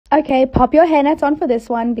Okay, pop your hairnets on for this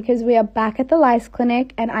one because we are back at the lice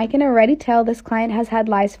clinic and I can already tell this client has had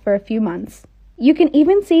lice for a few months. You can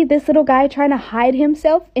even see this little guy trying to hide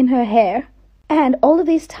himself in her hair. And all of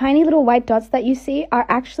these tiny little white dots that you see are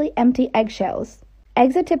actually empty eggshells.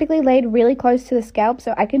 Eggs are typically laid really close to the scalp,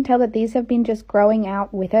 so I can tell that these have been just growing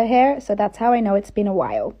out with her hair, so that's how I know it's been a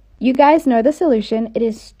while. You guys know the solution. It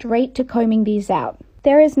is straight to combing these out.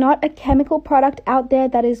 There is not a chemical product out there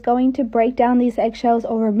that is going to break down these eggshells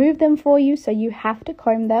or remove them for you, so you have to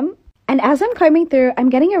comb them. And as I'm combing through, I'm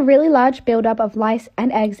getting a really large buildup of lice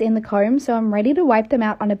and eggs in the comb, so I'm ready to wipe them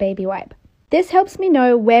out on a baby wipe. This helps me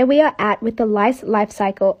know where we are at with the lice life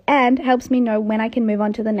cycle and helps me know when I can move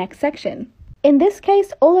on to the next section. In this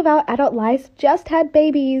case, all of our adult lice just had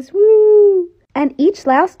babies, woo! And each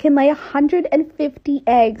louse can lay 150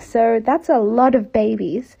 eggs, so that's a lot of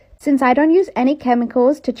babies. Since I don't use any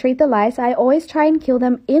chemicals to treat the lice, I always try and kill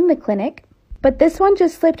them in the clinic, but this one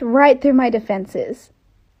just slipped right through my defenses.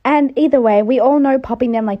 And either way, we all know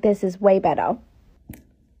popping them like this is way better.